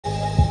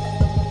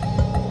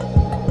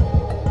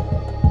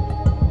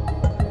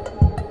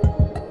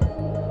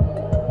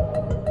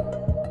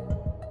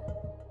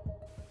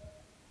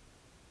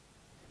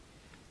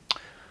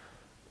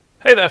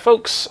Hey there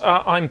folks,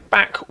 I'm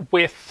back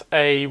with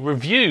a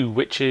review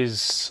which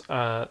is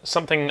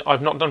something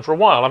I've not done for a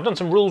while. I've done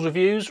some rules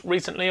reviews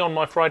recently on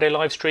my Friday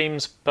live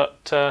streams,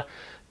 but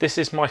this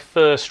is my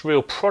first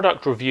real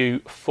product review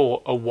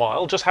for a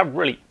while. Just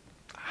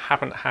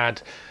haven't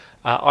had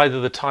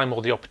either the time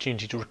or the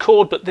opportunity to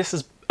record, but this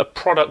is a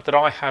product that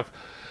I have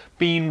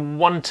been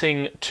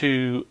wanting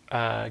to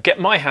get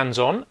my hands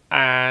on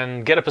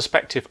and get a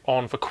perspective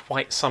on for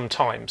quite some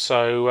time.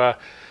 So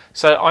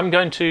I'm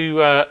going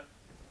to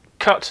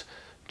cut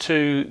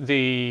to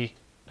the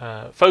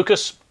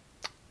focus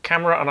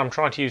camera, and I'm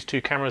trying to use two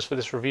cameras for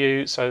this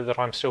review so that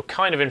I'm still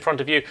kind of in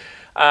front of you,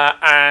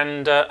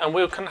 and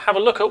we can have a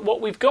look at what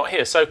we've got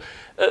here. So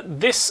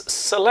this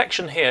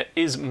selection here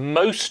is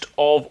most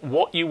of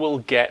what you will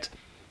get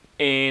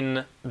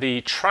in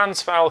the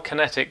Transvaal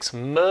Kinetics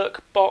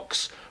Merc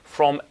box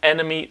from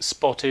Enemy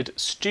Spotted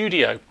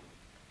Studio.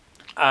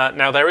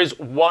 Now there is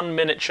one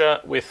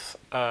miniature with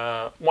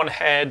one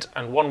head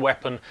and one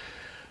weapon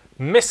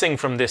missing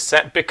from this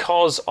set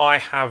because I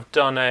have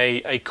done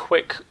a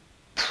quick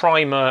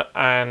primer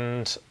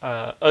and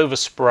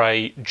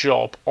overspray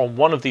job on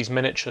one of these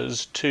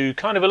miniatures to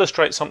kind of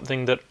illustrate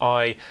something that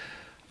I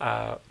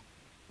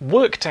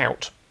worked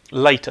out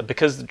later,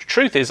 because the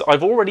truth is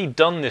I've already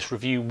done this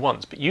review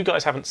once, but you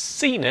guys haven't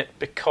seen it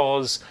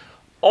because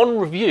on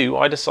review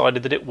I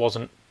decided that it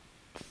wasn't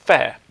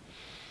fair.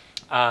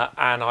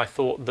 And I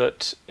thought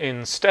that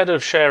instead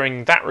of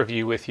sharing that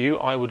review with you,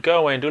 I would go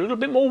away and do a little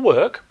bit more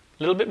work,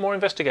 a little bit more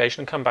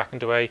investigation, and come back and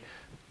do a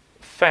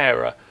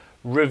fairer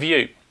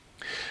review.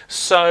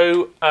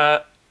 So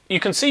you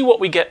can see what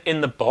we get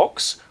in the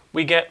box.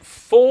 We get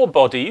 4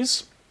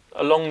 bodies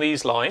along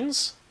these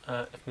lines,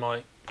 if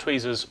my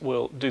tweezers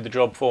will do the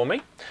job for me.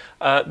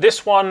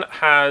 This one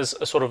has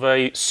a sort of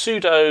a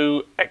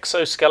pseudo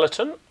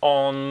exoskeleton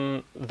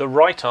on the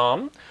right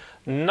arm,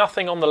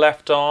 nothing on the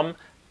left arm,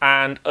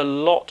 and a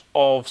lot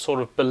of sort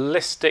of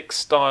ballistic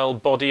style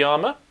body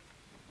armor.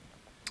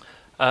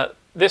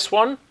 This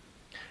one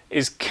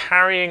is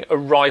carrying a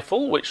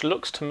rifle which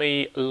looks to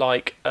me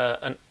like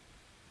I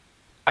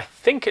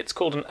think it's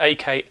called an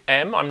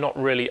AKM. I'm not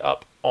really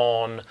up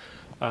on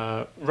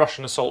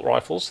Russian assault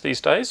rifles these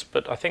days,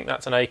 but I think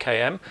that's an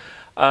AKM.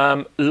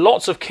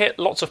 Lots of kit,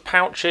 lots of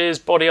pouches,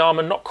 body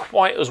armor, not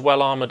quite as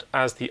well armored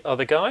as the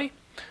other guy.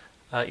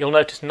 You'll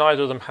notice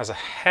neither of them has a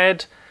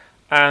head,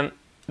 and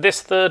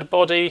this third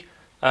body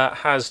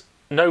has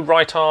no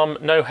right arm,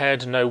 no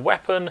head, no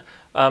weapon.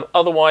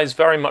 Otherwise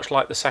very much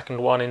like the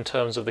second one in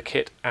terms of the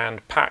kit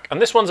and pack.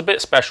 And this one's a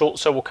bit special,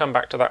 so we'll come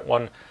back to that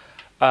one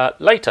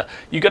later.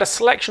 You get a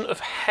selection of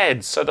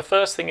heads. So the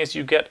first thing is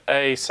you get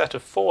a set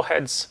of 4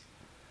 heads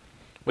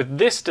with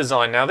this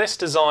design. Now this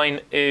design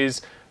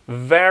is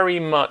very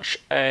much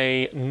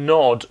a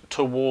nod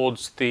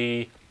towards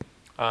the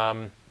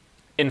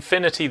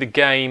Infinity, the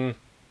game,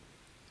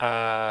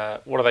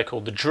 what are they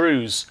called? The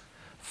Druze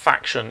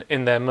faction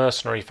in their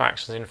mercenary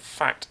factions. In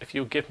fact, if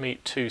you'll give me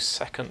 2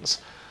 seconds,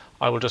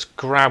 I will just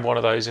grab one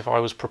of those. If I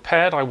was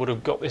prepared, I would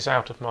have got this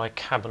out of my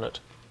cabinet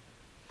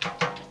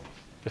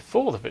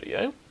before the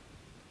video.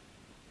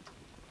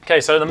 Okay,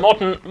 so the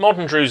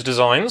modern Druze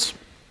designs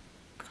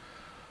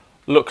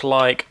look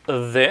like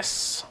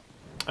this.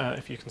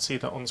 If you can see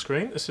that on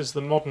screen, this is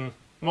the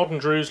modern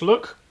Druze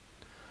look.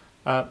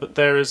 But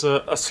there is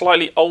a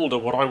slightly older,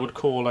 what I would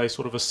call a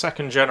sort of a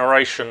second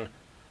generation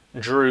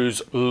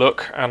Druze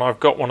look, and I've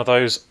got one of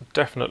those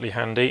definitely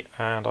handy,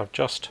 and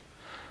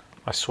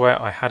I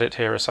swear I had it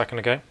here a second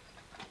ago.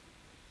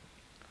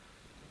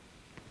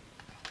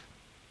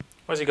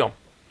 Where's he gone?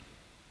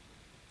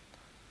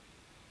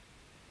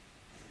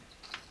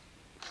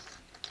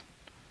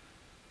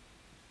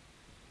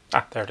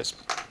 Ah, there it is.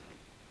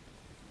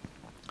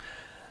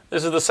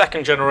 This is the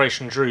second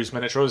generation Druze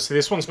miniature. Obviously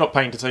this one's not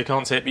painted so you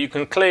can't see it, but you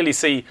can clearly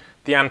see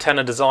the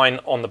antenna design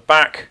on the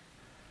back,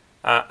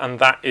 and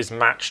that is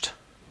matched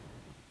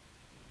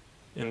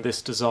in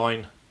this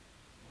design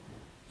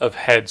of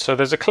head. So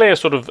there's a clear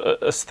sort of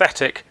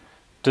aesthetic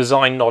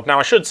design nod. Now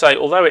I should say,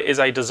 although it is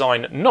a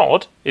design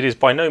nod, it is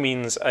by no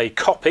means a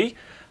copy.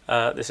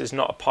 This is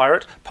not a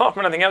pirate. Apart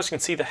from anything else, you can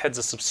see the heads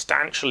are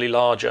substantially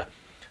larger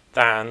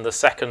than the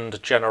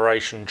second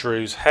generation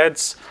Druze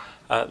heads.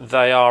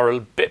 They are a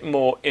bit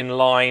more in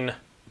line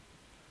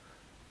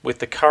with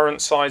the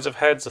current size of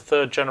heads. The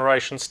third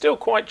generation, still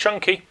quite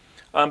chunky,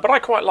 but I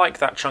quite like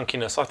that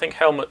chunkiness. I think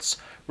helmets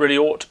really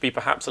ought to be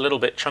perhaps a little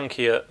bit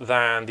chunkier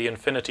than the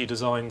Infinity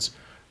designs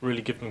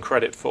really give them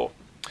credit for.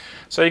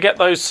 So you get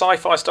those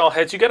sci-fi style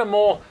heads. You get a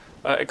more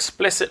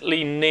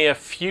explicitly near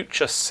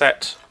future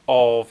set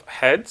of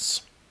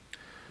heads.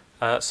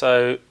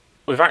 So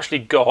we've actually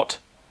got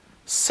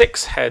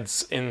 6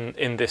 heads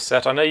in this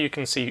set. I know you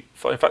can see,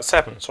 in fact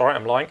 7, sorry,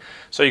 I'm lying.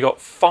 So you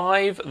got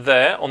 5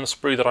 there on the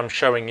sprue that I'm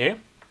showing you.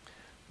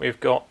 We've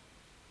got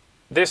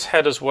this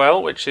head as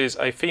well, which is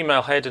a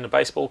female head in a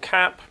baseball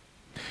cap.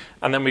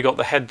 And then we got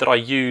the head that I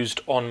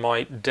used on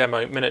my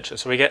demo miniature.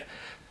 So we get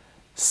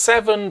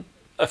 7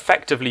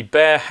 effectively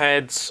bare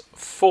heads,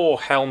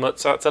 4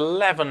 helmets. So that's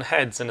 11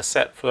 heads in a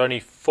set for only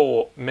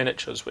 4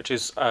 miniatures, which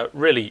is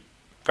really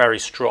very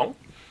strong.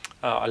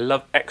 I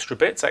love extra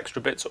bits.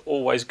 Extra bits are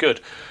always good.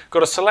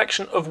 Got a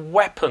selection of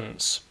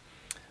weapons.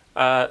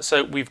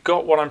 So we've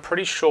got what I'm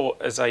pretty sure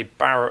is a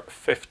Barrett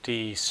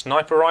 50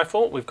 sniper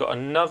rifle. We've got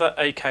another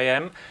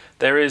AKM.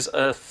 There is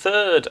a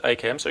third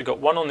AKM. So we've got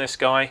one on this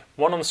guy,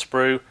 one on the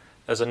sprue.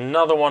 There's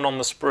another one on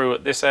the sprue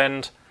at this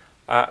end.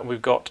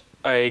 We've got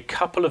a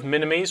couple of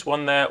minimes,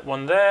 one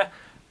there,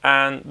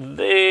 and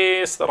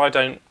this that I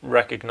don't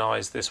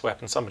recognise, this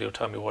weapon. Somebody will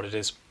tell me what it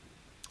is.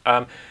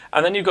 And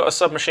then you've got a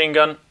submachine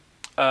gun.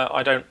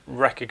 I don't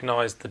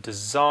recognise the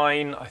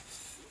design, I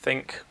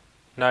think.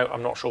 No,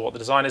 I'm not sure what the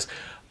design is.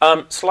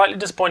 Slightly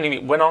disappointingly,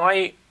 when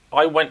I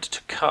went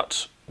to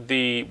cut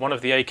one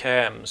of the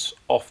AKMs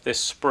off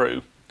this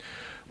sprue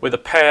with a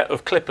pair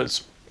of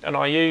clippers, and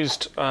I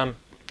used,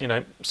 you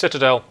know,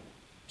 Citadel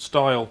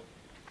style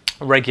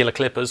regular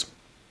clippers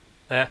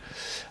there,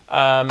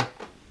 and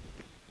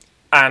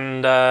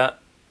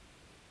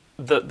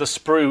the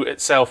sprue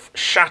itself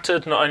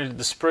shattered. Not only did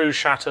the sprue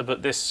shatter,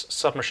 but this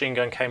submachine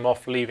gun came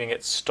off, leaving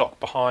its stock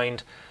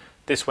behind.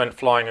 This went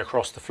flying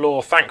across the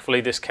floor.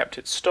 Thankfully, this kept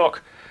its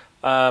stock.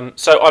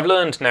 So I've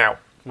learned now,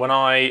 when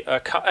I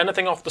cut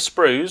anything off the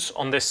sprues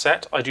on this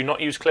set, I do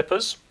not use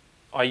clippers.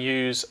 I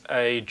use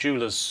a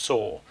jeweler's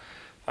saw.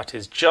 That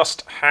is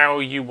just how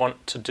you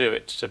want to do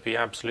it, to be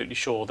absolutely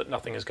sure that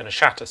nothing is going to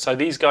shatter. So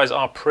these guys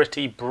are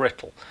pretty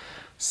brittle.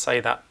 Say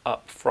that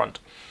up front.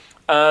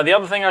 The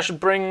other thing I should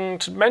bring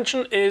to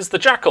mention is the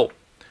jackal.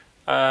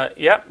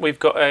 Yeah, we've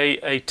got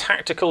a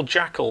tactical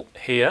jackal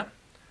here.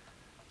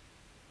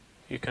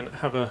 You can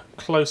have a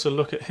closer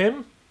look at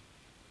him.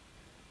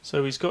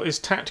 So he's got his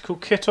tactical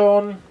kit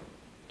on.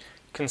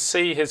 You can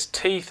see his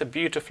teeth are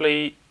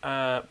beautifully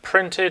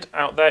printed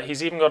out there.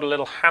 He's even got a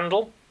little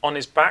handle on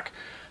his back.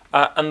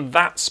 And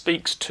that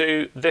speaks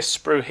to this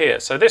sprue here.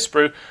 So this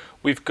sprue,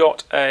 we've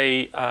got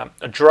a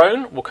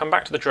drone. We'll come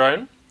back to the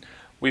drone.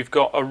 We've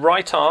got a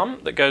right arm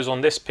that goes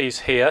on this piece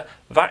here.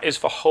 That is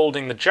for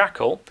holding the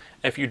jackal.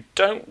 If you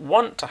don't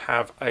want to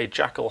have a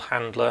jackal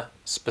handler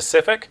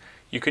specific,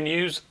 you can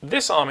use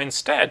this arm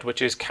instead,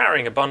 which is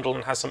carrying a bundle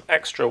and has some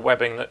extra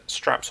webbing that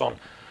straps on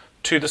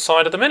to the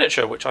side of the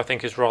miniature, which I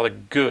think is rather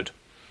good.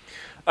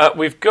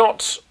 We've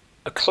got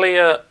a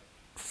clear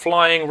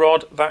flying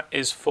rod. That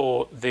is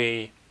for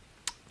the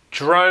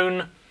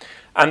drone.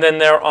 And then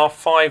there are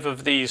 5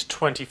 of these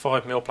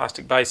 25mm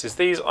plastic bases.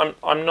 These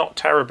I'm not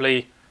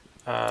terribly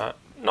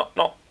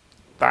not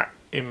that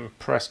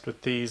impressed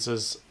with these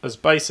as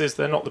bases.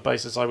 They're not the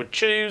bases I would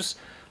choose.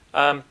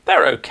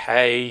 They're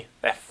okay.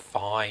 They're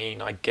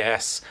fine, I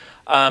guess.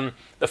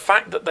 The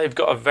fact that they've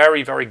got a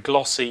very, very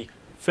glossy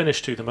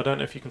finish to them, I don't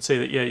know if you can see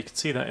that. Yeah, you can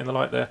see that in the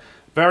light there.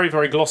 Very,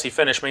 very glossy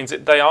finish means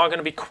that they are going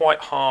to be quite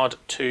hard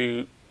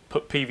to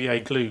put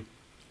PVA glue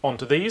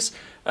onto these.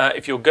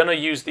 If you're going to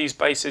use these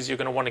bases, you're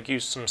going to want to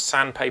use some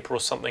sandpaper or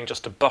something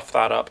just to buff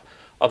that up.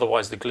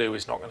 Otherwise, the glue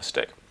is not going to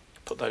stick.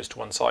 Put those to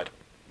one side.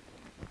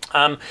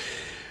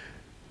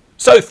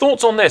 So,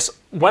 thoughts on this.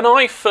 When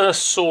I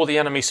first saw the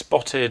enemy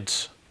spotted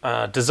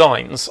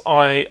designs,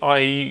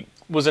 I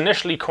was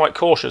initially quite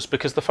cautious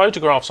because the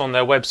photographs on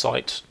their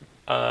website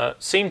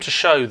seem to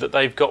show that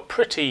they've got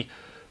pretty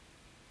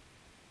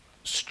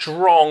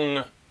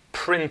strong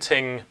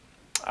printing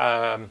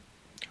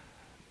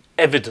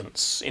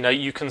evidence. You know,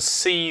 you can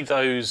see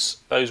those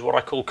what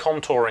I call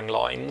contouring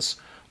lines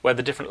where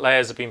the different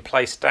layers have been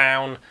placed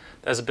down.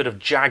 There's a bit of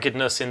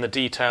jaggedness in the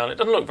detail. It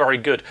doesn't look very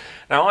good.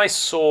 Now, I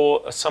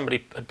saw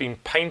somebody had been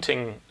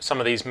painting some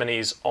of these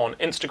minis on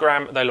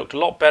Instagram. They looked a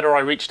lot better. I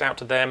reached out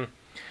to them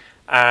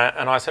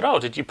and I said, oh,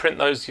 did you print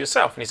those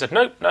yourself? And he said,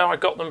 no, I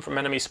got them from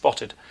Enemy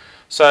Spotted.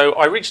 So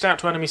I reached out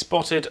to Enemy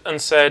Spotted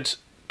and said,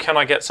 can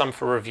I get some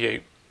for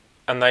review?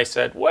 And they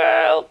said,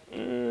 well,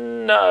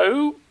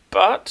 no,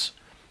 but...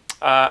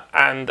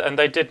 and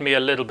they did me a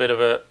little bit of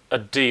a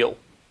deal.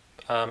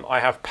 I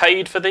have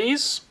paid for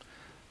these.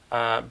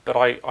 But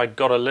I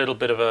got a little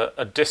bit of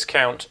a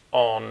discount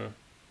on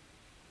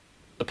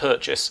the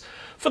purchase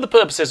for the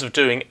purposes of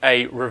doing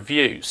a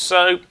review.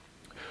 So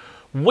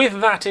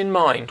with that in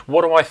mind,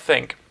 what do I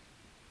think?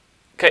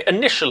 Okay,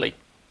 initially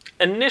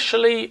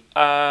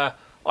I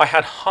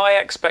had high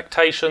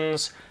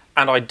expectations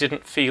and I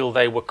didn't feel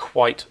they were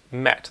quite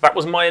met. That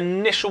was my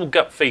initial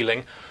gut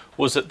feeling,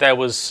 was that there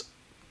was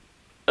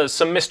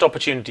some missed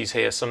opportunities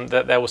here,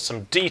 that there was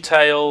some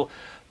detail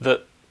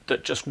that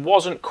just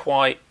wasn't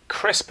quite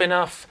crisp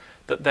enough,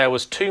 that there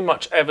was too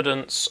much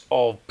evidence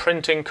of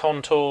printing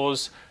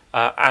contours,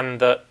 and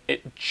that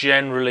it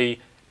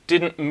generally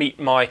didn't meet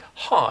my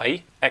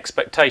high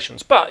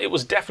expectations. But it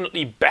was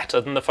definitely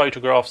better than the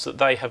photographs that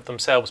they have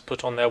themselves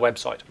put on their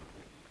website.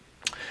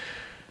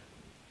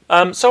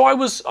 So I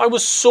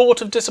was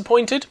sort of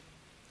disappointed,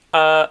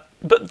 but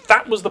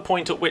that was the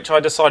point at which I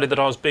decided that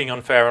I was being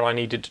unfair and I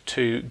needed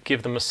to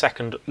give them a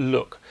second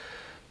look.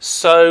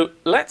 So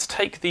let's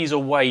take these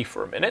away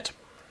for a minute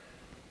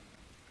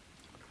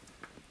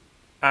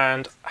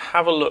and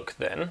have a look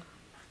then,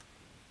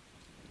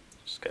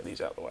 just get these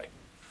out of the way,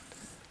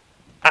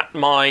 at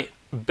my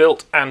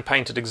built and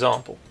painted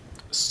example.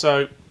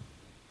 So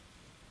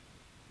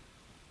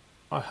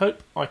I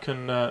hope I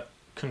can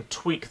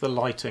tweak the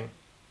lighting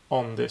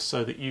on this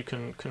so that you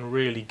can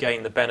really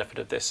gain the benefit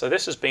of this. So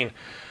this has been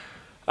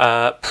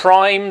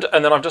primed,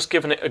 and then I've just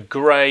given it a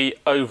grey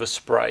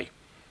overspray,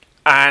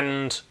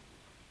 and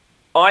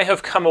I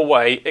have come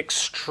away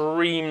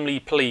extremely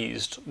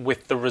pleased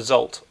with the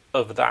result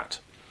of that.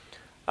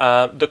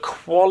 The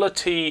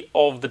quality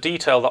of the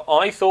detail that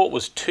I thought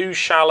was too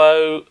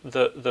shallow,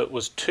 that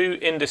was too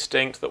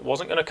indistinct, that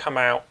wasn't going to come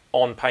out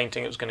on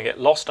painting, it was going to get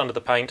lost under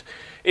the paint,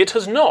 it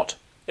has not.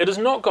 It has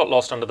not got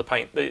lost under the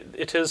paint.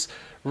 It has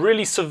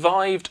really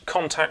survived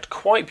contact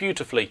quite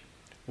beautifully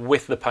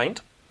with the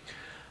paint.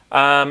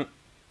 The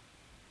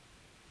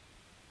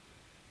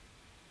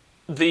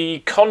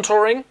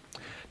contouring.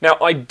 Now,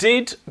 I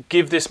did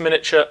give this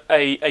miniature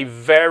a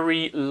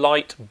very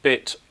light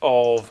bit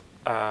of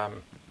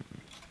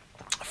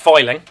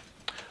filing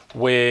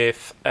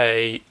with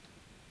a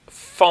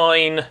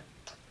fine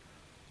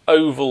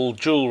oval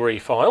jewellery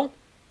file.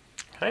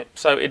 Okay,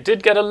 so it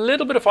did get a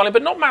little bit of filing,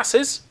 but not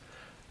masses.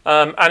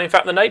 And in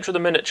fact, the nature of the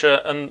miniature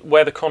and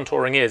where the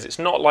contouring is, it's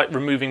not like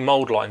removing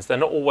mould lines. They're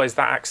not always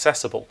that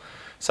accessible.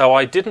 So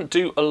I didn't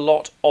do a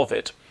lot of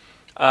it.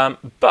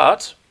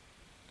 But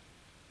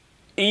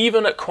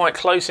even at quite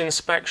close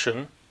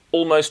inspection,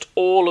 almost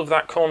all of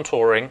that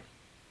contouring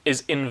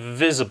is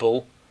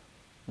invisible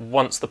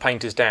once the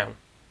paint is down.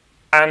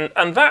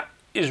 And that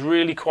is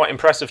really quite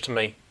impressive to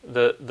me,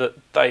 that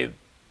they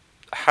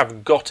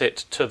have got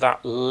it to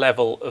that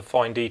level of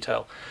fine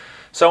detail.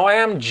 So I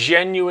am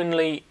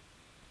genuinely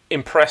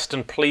impressed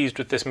and pleased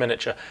with this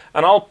miniature,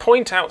 and I'll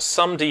point out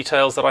some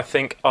details that I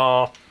think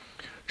are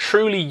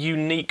truly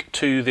unique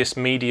to this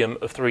medium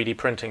of 3D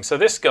printing. So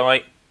this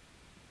guy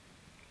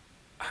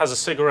has a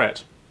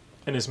cigarette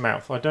in his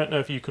mouth. I don't know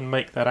if you can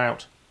make that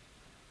out.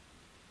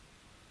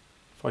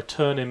 If I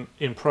turn him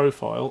in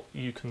profile,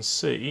 you can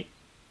see,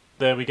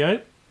 there we go,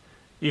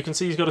 you can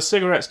see he's got a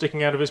cigarette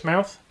sticking out of his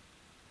mouth.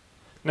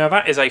 Now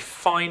that is a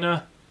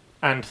finer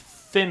and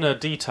thinner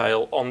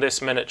detail on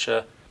this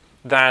miniature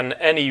than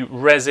any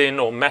resin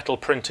or metal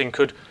printing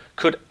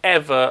could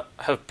ever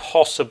have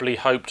possibly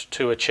hoped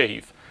to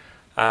achieve,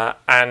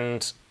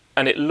 and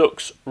it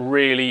looks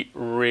really,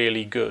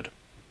 really good.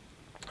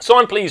 So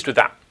I'm pleased with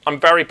that. I'm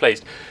very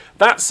pleased.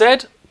 That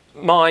said,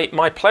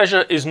 my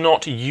pleasure is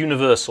not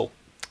universal.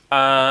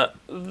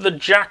 The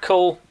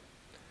Jackal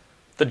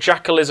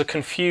is a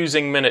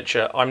confusing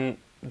miniature.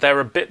 There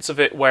are bits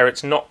of it where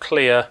it's not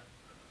clear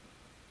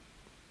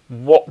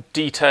what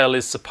detail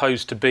is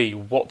supposed to be,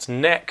 what's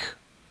neck,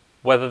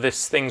 whether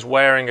this thing's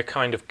wearing a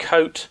kind of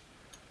coat.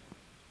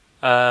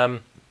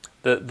 The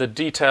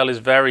detail is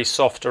very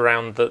soft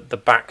around the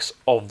backs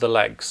of the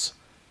legs.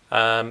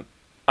 I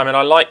mean,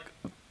 I like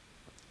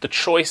the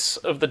choice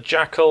of the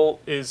Jackal,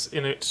 is,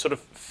 you know, it sort of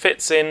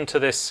fits into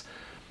this,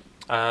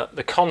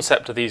 the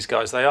concept of these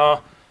guys. They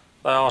are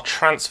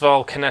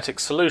Transvaal Kinetic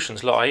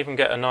solutions. Look, I even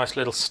get a nice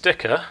little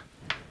sticker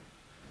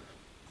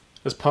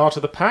as part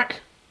of the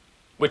pack,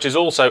 which is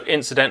also,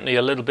 incidentally,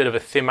 a little bit of a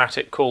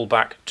thematic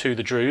callback to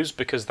the Druze,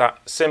 because that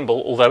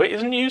symbol, although it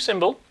is a new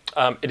symbol,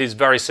 it is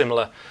very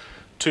similar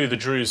to the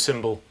Druze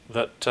symbol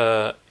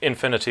that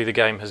Infinity, the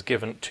game, has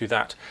given to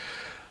that.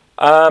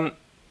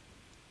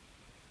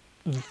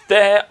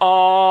 There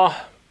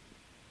are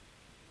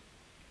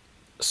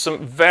some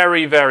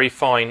very, very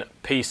fine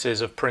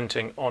pieces of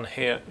printing on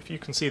here. If you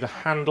can see the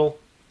handle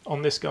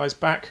on this guy's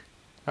back,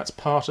 that's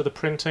part of the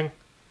printing.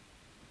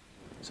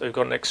 So we've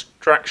got an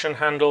extraction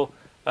handle.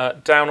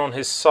 Down on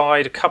his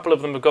side, a couple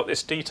of them have got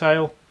this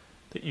detail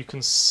that you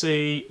can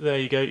see. There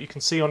you go. You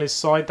can see on his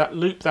side that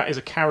loop, that is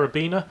a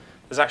carabiner.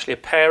 There's actually a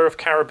pair of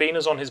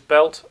carabiners on his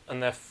belt,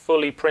 and they're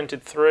fully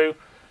printed through.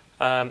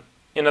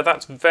 You know,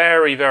 that's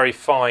very, very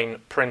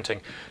fine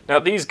printing. Now,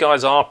 these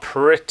guys are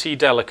pretty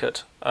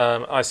delicate.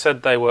 I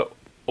said they were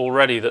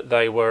already that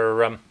they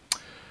were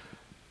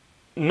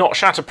not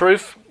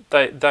shatterproof.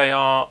 They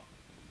are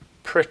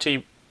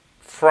pretty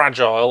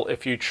fragile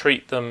if you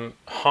treat them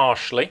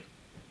harshly.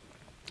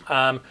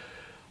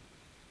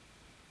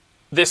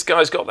 This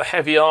guy's got the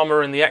heavy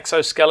armour and the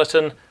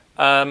exoskeleton.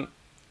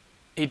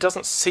 He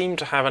doesn't seem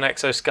to have an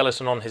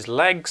exoskeleton on his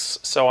legs,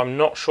 so I'm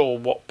not sure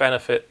what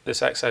benefit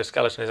this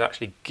exoskeleton is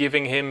actually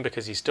giving him,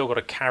 because he's still got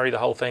to carry the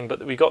whole thing.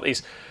 But we've got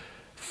these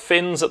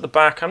fins at the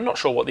back. I'm not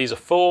sure what these are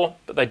for,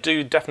 but they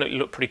do definitely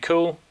look pretty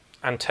cool.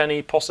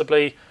 Antennae,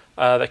 possibly.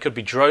 They could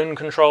be drone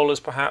controllers,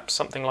 perhaps,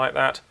 something like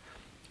that.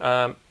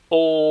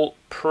 All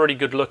pretty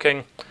good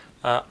looking.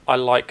 I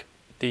like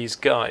these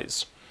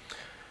guys.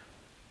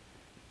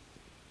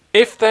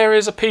 If there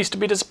is a piece to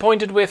be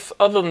disappointed with,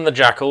 other than the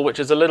Jackal, which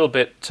is a little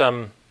bit,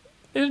 the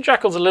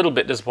Jackal's a little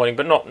bit disappointing,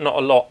 but not a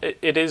lot.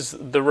 It is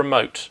the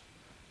remote.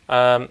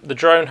 The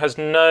drone has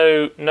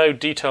no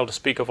detail to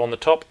speak of on the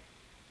top,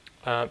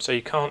 so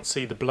you can't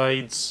see the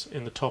blades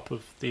in the top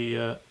of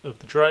the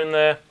drone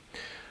there.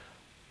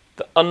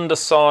 The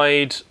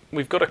underside,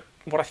 we've got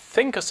what I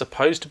think are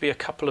supposed to be a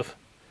couple of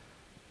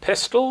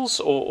pistols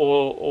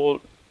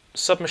or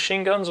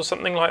submachine guns or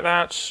something like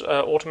that,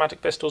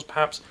 automatic pistols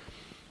perhaps,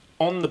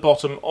 on the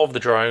bottom of the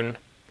drone,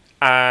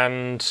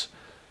 and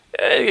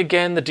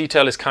Again, the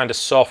detail is kind of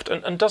soft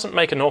and doesn't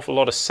make an awful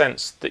lot of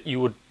sense that you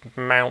would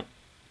mount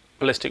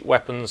ballistic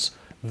weapons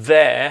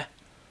there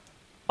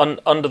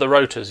under the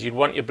rotors. You'd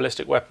want your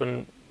ballistic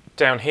weapon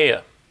down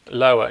here,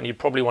 lower, and you'd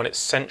probably want it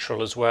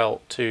central as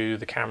well to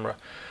the camera.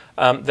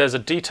 There's a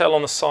detail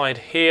on the side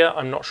here.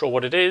 I'm not sure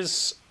what it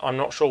is. I'm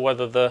not sure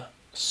whether the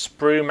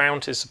sprue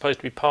mount is supposed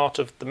to be part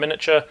of the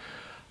miniature.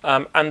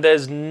 And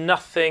there's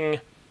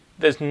nothing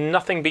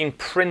being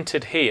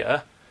printed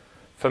here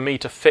for me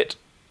to fit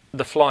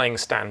the flying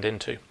stand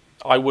into.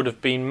 I would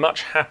have been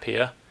much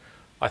happier,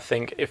 I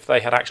think, if they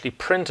had actually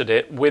printed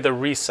it with a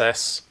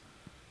recess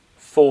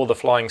for the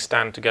flying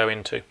stand to go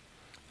into.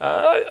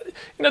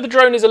 The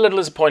drone is a little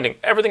disappointing.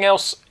 Everything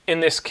else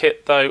in this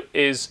kit, though,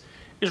 is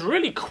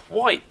really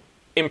quite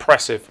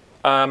impressive.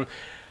 And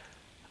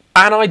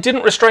I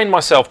didn't restrain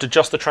myself to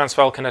just the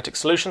Transvaal Kinetic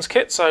Solutions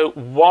kit, so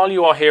while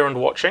you are here and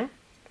watching,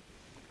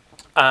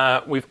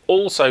 we've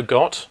also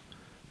got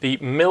the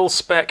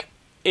mil-spec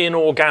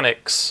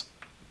Inorganics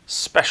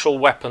Special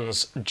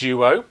Weapons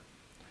Duo.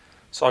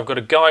 So I've got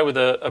a guy with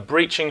a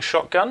breaching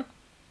shotgun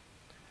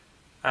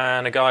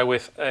and a guy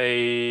with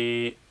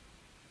a, I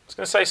was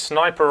going to say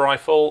sniper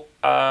rifle.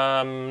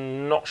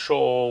 Not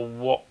sure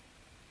what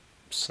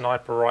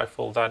sniper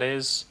rifle that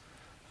is.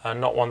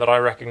 Not one that I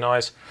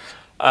recognise.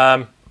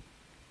 But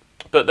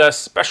they're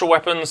special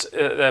weapons.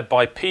 They're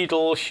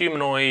bipedal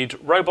humanoid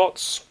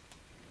robots.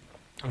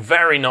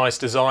 Very nice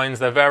designs.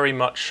 They're very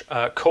much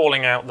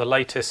calling out the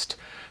latest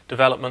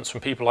developments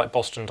from people like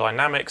Boston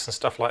Dynamics and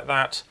stuff like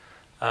that.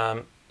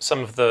 Some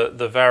of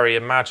the very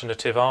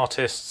imaginative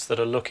artists that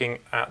are looking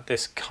at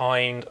this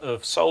kind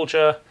of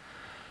soldier.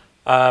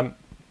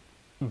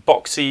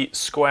 Boxy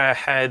square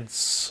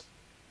heads,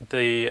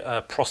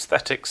 the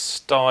prosthetic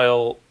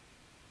style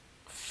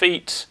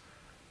feet.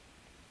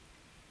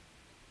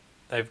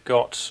 They've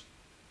got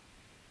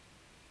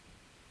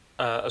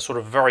a sort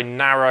of very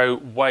narrow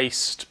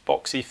waist,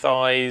 boxy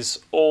thighs.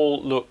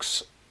 All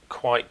looks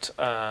quite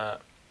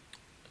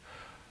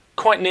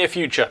near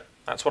future.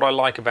 That's what I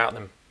like about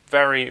them.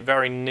 Very,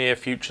 very near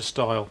future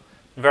style.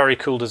 Very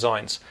cool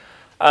designs.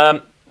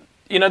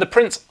 The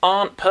prints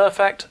aren't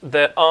perfect.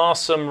 There are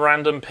some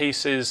random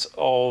pieces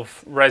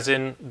of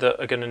resin that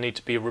are going to need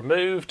to be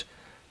removed.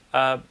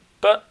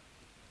 But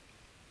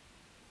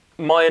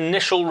my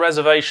initial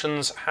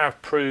reservations have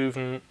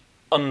proven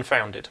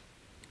unfounded,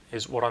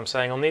 is what I'm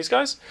saying on these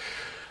guys.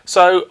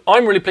 So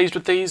I'm really pleased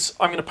with these.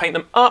 I'm going to paint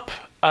them up.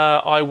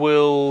 I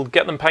will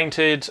get them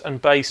painted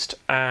and based,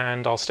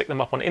 and I'll stick them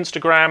up on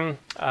Instagram.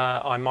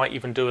 I might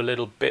even do a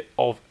little bit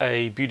of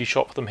a beauty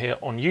shot for them here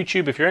on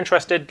YouTube. If you're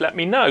interested, let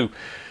me know.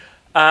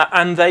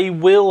 And they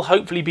will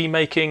hopefully be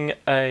making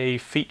a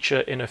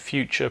feature in a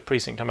future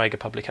Precinct Omega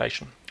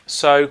publication.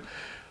 So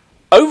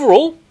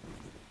overall,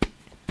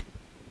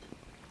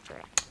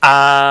 if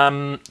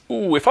I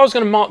was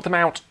going to mark them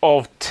out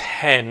of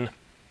 10,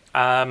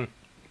 I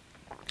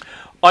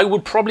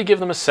would probably give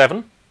them a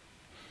 7.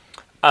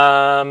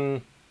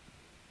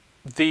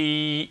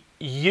 The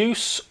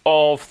use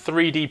of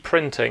 3D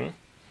printing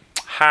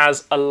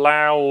has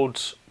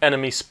allowed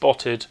Enemy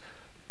Spotted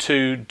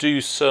to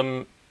do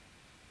some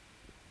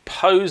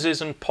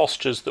poses and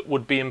postures that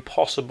would be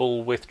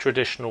impossible with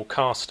traditional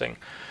casting.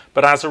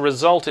 But as a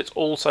result, it's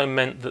also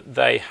meant that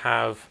they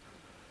have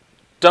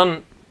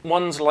done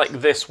ones like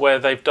this where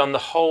they've done the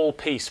whole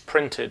piece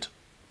printed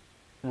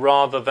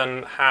rather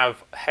than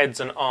have heads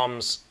and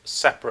arms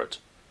separate.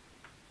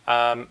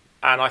 And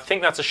I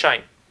think that's a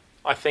shame.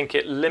 I think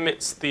it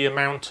limits the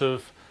amount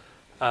of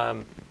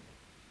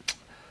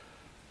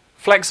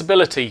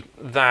flexibility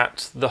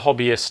that the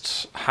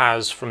hobbyist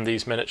has from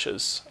these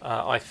miniatures.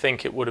 I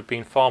think it would have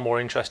been far more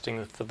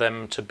interesting for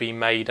them to be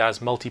made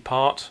as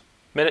multi-part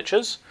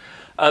miniatures.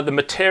 The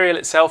material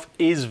itself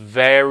is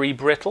very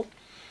brittle.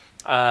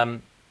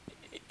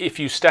 If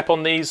you step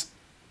on these,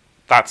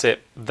 that's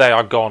it. They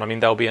are gone. I mean,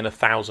 they'll be in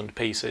 1,000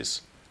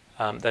 pieces.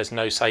 There's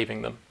no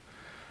saving them.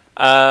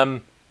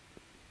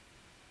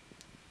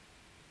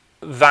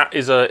 That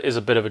is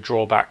a bit of a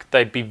drawback.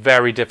 They'd be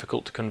very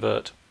difficult to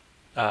convert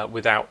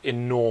without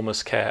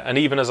enormous care. And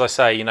even as I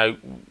say,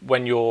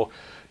 when you're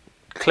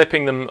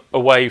clipping them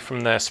away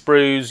from their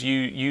sprues, you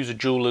use a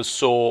jeweler's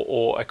saw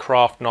or a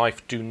craft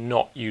knife. Do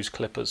not use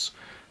clippers.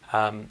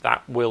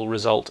 That will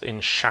result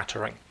in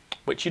shattering,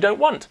 which you don't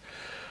want.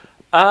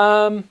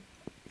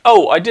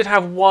 Oh, I did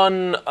have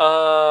one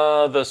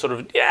other sort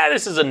of,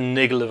 this is a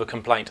niggle of a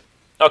complaint.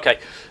 Okay,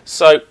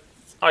 so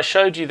I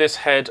showed you this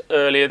head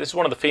earlier. This is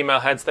one of the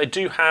female heads. They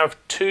do have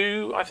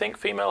 2, I think,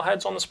 female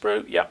heads on the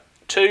sprue. Yeah,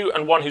 2,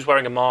 and one who's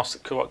wearing a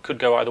mask that could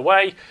go either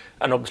way,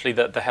 and obviously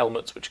the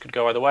helmets, which could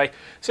go either way.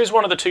 So here's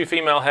one of the 2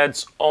 female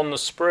heads on the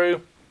sprue.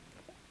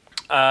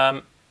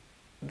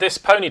 This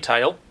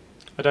ponytail,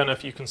 I don't know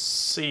if you can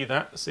see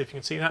that. Let's see if you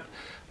can see that.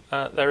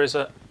 There is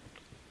a,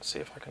 let's see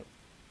if I can,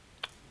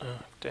 oh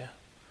dear.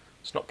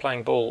 It's not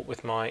playing ball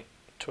with my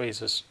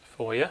tweezers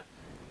for you.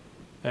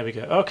 There we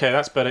go. Okay,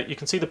 that's better. You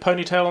can see the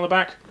ponytail on the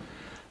back.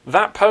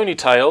 That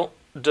ponytail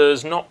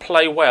does not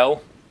play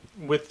well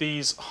with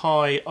these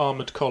high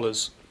armoured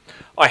collars.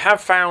 I have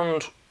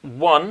found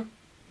one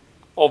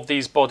of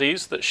these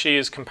bodies that she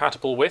is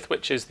compatible with,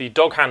 which is the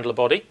dog handler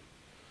body.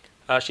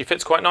 She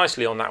fits quite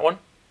nicely on that one,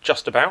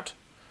 just about.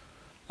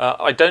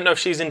 I don't know if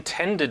she's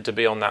intended to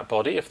be on that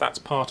body, if that's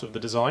part of the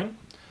design,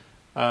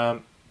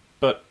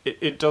 but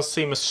it does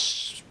seem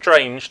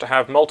strange to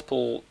have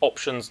multiple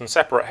options and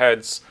separate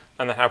heads,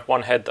 and then have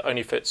one head that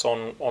only fits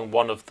on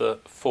one of the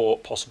 4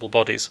 possible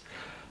bodies.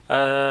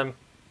 But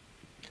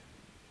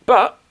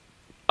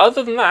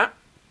other than that,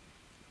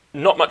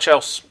 not much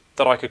else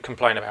that I could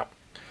complain about.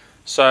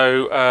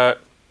 So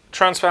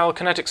Transvaal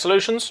Kinetic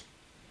Solutions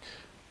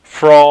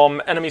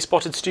from Enemy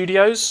Spotted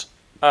Studios.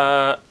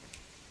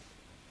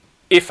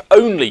 If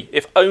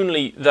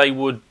only they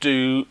would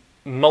do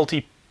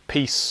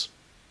multi-piece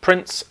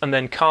prints and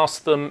then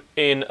cast them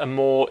in a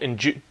more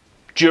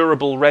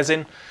durable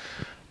resin,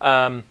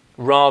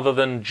 rather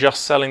than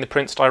just selling the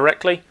prints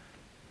directly.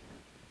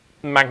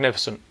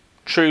 Magnificent.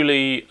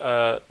 Truly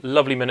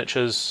lovely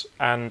miniatures,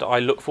 and I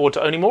look forward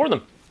to owning more of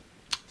them.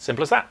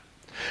 Simple as that.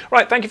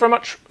 Right, thank you very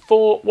much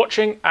for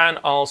watching, and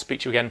I'll speak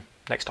to you again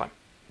next time.